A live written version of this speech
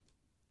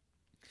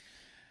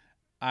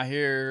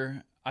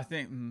I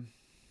think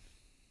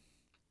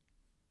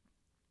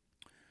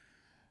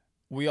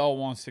we all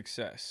want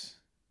success.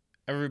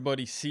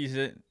 Everybody sees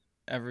it,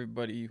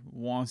 everybody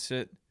wants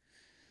it.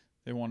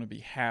 They want to be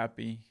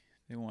happy,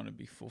 they want to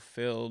be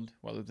fulfilled,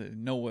 whether they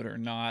know it or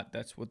not.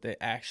 That's what they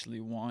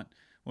actually want.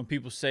 When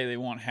people say they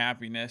want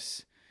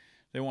happiness,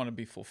 they want to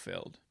be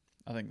fulfilled.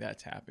 I think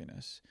that's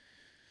happiness.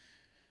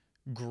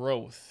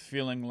 Growth,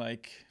 feeling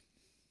like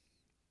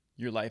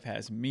your life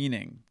has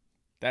meaning,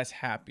 that's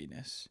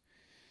happiness.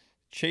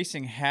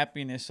 Chasing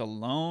happiness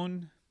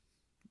alone,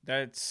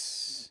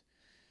 that's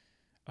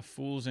a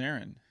fool's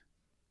errand.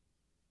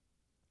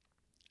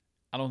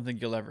 I don't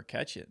think you'll ever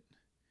catch it.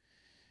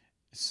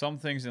 Some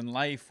things in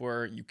life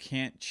where you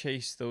can't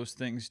chase those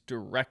things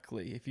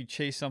directly. If you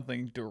chase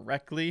something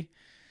directly,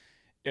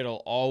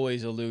 it'll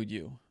always elude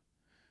you.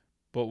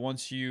 But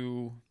once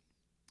you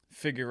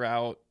figure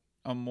out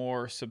a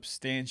more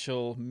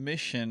substantial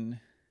mission,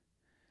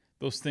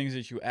 those things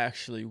that you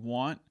actually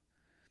want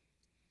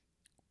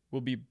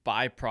will be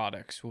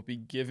byproducts, will be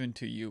given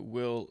to you,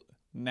 will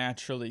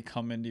naturally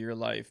come into your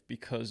life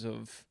because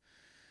of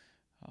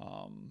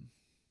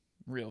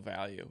real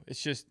value.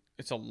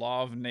 It's a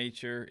law of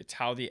nature. It's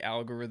how the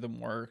algorithm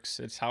works.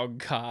 It's how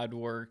God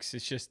works.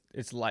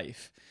 It's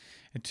life.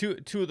 And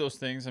two of those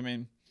things, I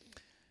mean,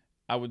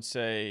 I would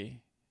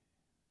say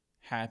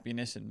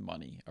happiness and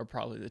money are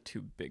probably the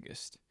two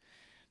biggest.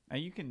 Now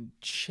you can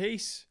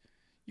chase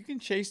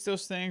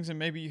those things and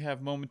maybe you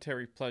have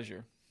momentary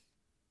pleasure.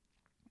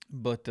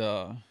 But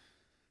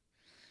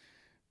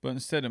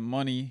instead of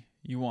money,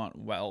 you want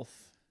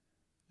wealth,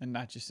 and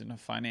not just in a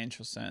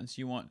financial sense.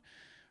 You want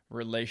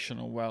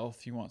relational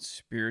wealth, you want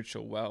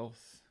spiritual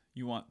wealth,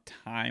 you want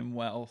time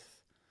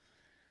wealth,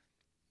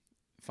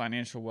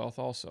 financial wealth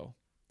also.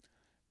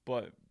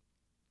 But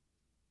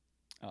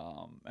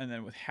and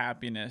then with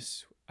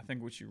happiness, I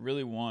think what you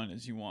really want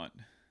is you want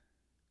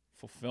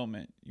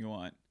fulfillment, you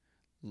want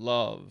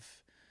love,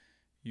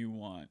 you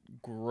want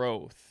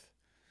growth.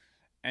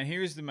 And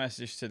here's the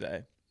message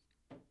today: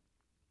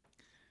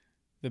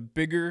 the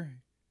bigger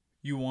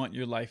you want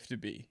your life to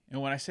be,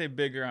 and when I say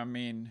bigger, I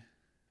mean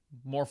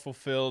more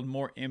fulfilled,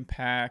 more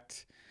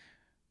impact,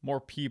 more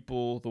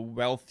people, the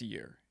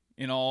wealthier,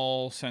 in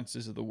all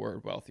senses of the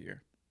word,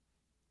 wealthier.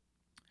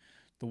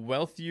 The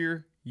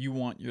wealthier you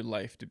want your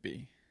life to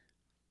be,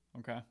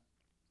 okay?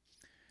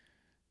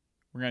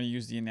 We're going to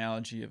use the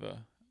analogy of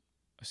a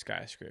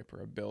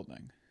skyscraper, a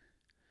building.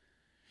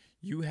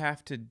 You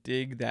have to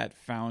dig that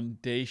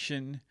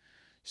foundation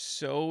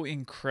so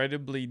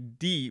incredibly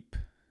deep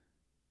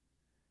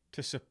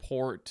to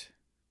support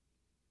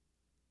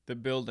the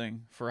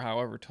building for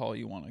however tall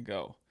you want to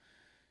go.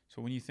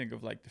 So when you think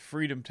of like the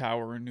Freedom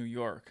Tower in New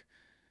York,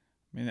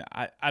 I mean,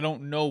 I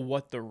don't know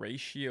what the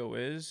ratio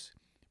is,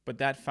 but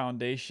that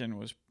foundation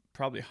was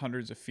probably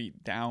hundreds of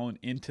feet down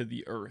into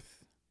the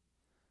earth.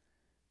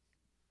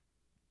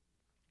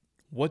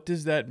 What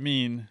does that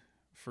mean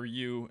for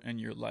you and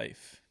your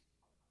life?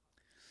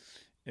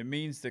 It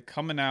means that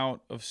coming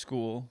out of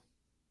school,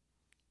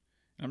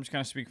 and I'm just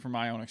going to speak from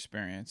my own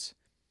experience,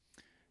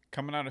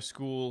 coming out of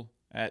school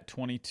at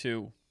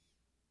 22,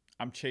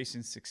 I'm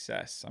chasing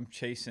success.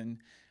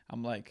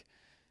 I'm like,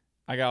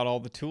 I got all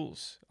the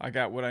tools. I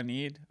got what I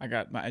need. I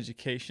got my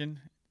education.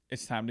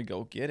 It's time to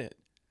go get it.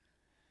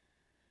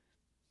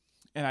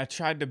 And I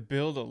tried to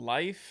build a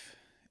life,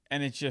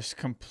 and it just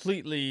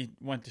completely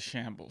went to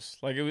shambles.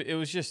 Like it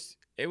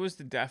was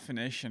the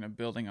definition of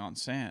building on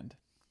sand.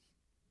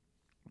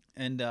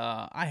 And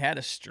I had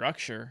a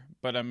structure,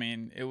 but I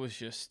mean, it was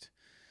just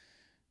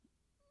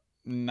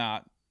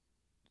not,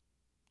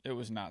 it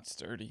was not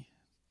sturdy.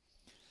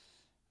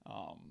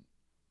 Um,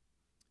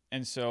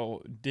 and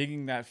so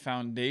digging that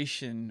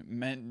foundation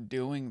meant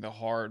doing the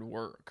hard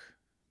work,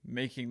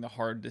 making the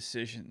hard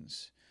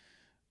decisions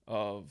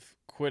of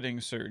quitting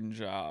certain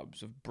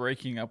jobs, of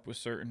breaking up with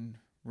certain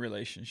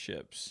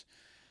relationships,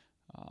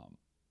 um,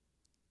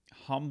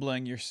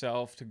 humbling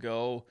yourself to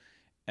go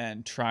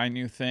and try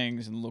new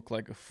things and look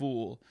like a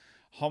fool,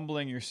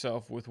 humbling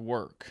yourself with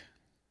work,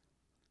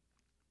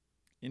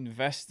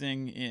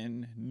 investing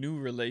in new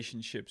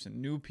relationships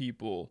and new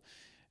people,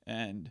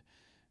 and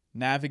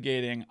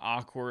navigating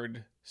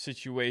awkward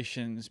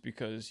situations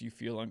because you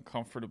feel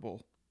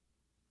uncomfortable,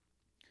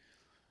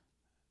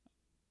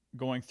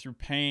 going through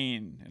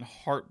pain and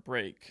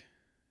heartbreak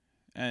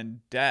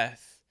and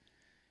death,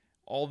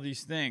 all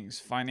these things,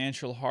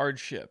 financial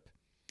hardship.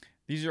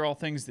 These are all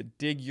things that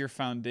dig your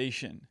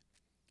foundation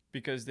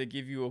because they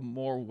give you a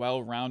more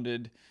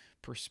well-rounded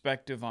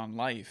perspective on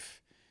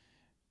life.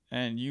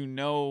 And you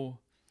know,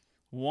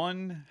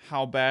 one,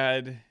 how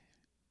bad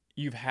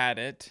you've had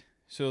it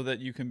so that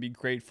you can be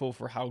grateful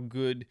for how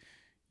good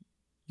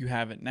you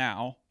have it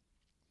now.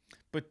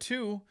 But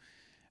two,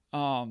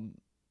 the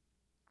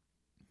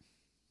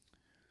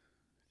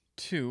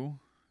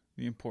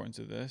importance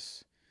of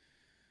this.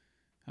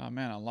 Oh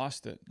man, I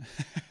lost it.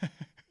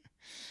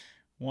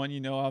 One, you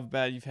know how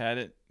bad you've had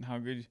it, how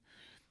good.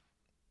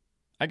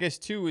 I guess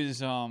two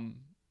is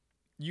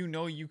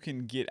you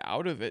can get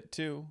out of it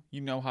too.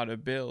 You know how to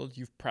build.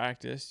 You've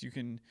practiced.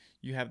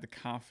 You have the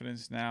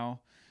confidence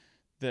now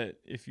that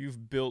if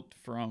you've built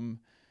from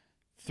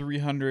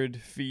 300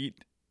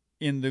 feet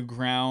in the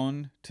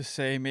ground to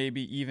say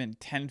maybe even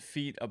 10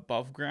 feet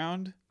above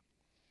ground,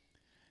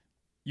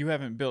 you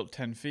haven't built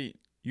 10 feet.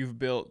 You've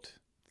built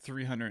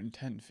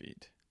 310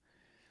 feet.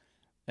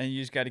 And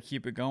you just got to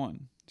keep it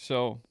going.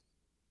 So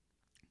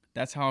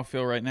that's how I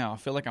feel right now. I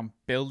feel like I'm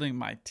building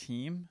my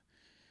team,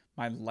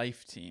 my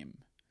life team,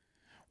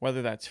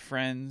 whether that's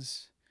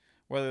friends,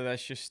 whether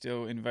that's just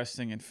still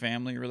investing in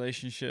family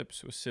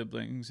relationships with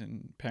siblings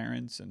and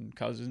parents and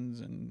cousins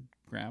and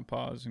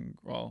grandpas and,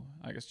 well,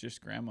 I guess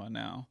just grandma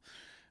now.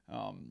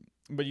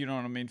 But you know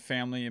what I mean?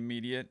 Family,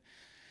 immediate.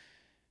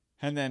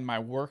 And then my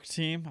work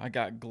team, I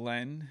got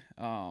Glenn.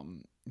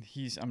 I'm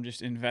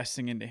just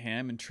investing into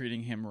him and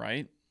treating him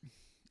right.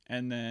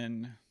 And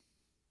then,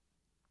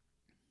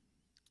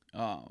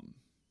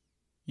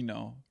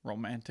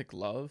 romantic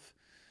love.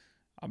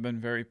 I've been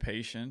very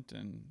patient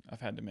and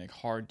I've had to make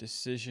hard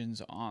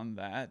decisions on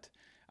that.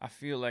 I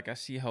feel like I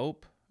see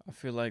hope. I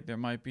feel like there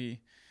might be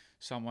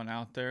someone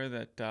out there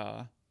that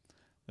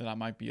I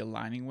might be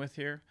aligning with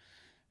here.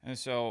 And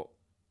so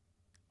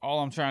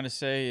all I'm trying to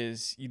say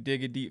is you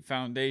dig a deep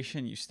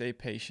foundation, you stay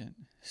patient.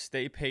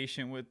 Stay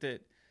patient with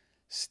it.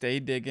 Stay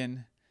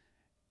digging.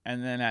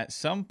 And then at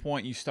some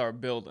point you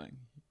start building.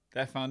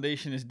 That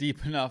foundation is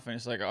deep enough and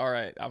it's like, all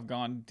right, I've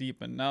gone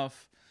deep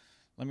enough.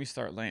 Let me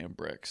start laying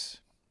bricks.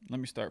 Let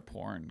me start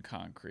pouring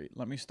concrete.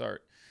 Let me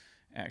start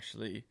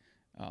actually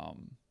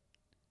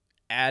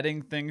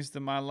adding things to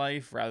my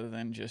life rather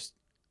than just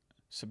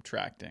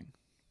subtracting.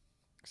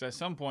 Because at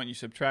some point you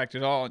subtract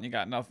it all and you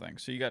got nothing.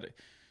 So you got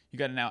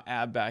to now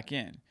add back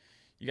in.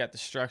 You got the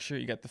structure,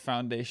 you got the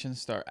foundation,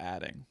 start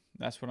adding.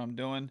 That's what I'm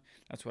doing.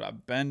 That's what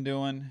I've been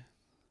doing.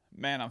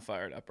 Man, I'm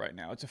fired up right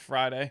now. It's a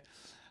Friday.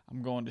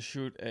 I'm going to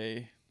shoot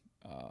a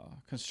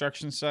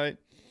construction site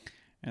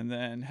and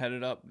then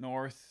headed up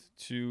north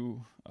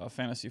to a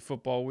fantasy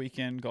football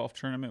weekend, golf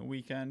tournament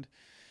weekend.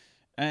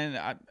 And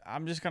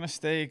I'm just going to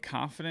stay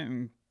confident.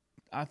 And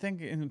I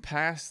think in the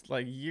past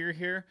year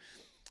here,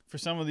 for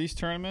some of these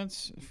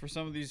tournaments, for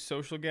some of these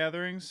social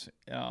gatherings,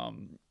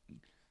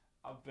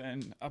 I've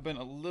been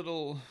a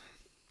little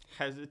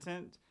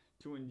hesitant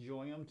to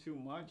enjoy them too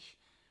much.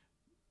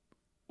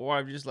 Or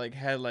I've just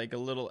had a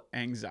little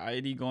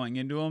anxiety going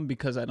into them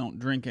because I don't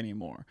drink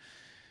anymore.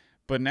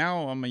 But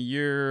now I'm a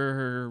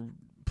year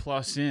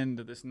plus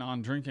into this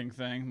non-drinking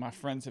thing. My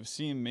friends have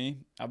seen me.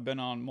 I've been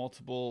on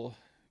multiple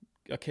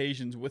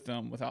occasions with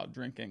them without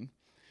drinking.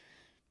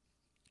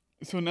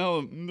 So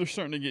now they're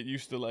starting to get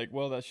used to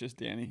well, that's just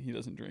Danny. He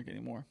doesn't drink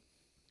anymore.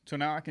 So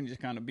now I can just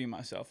kind of be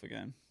myself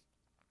again.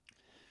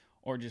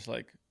 Or just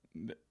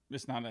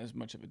it's not as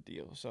much of a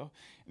deal. So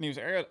anyways,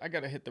 I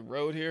got to hit the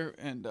road here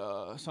and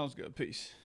sounds good. Peace.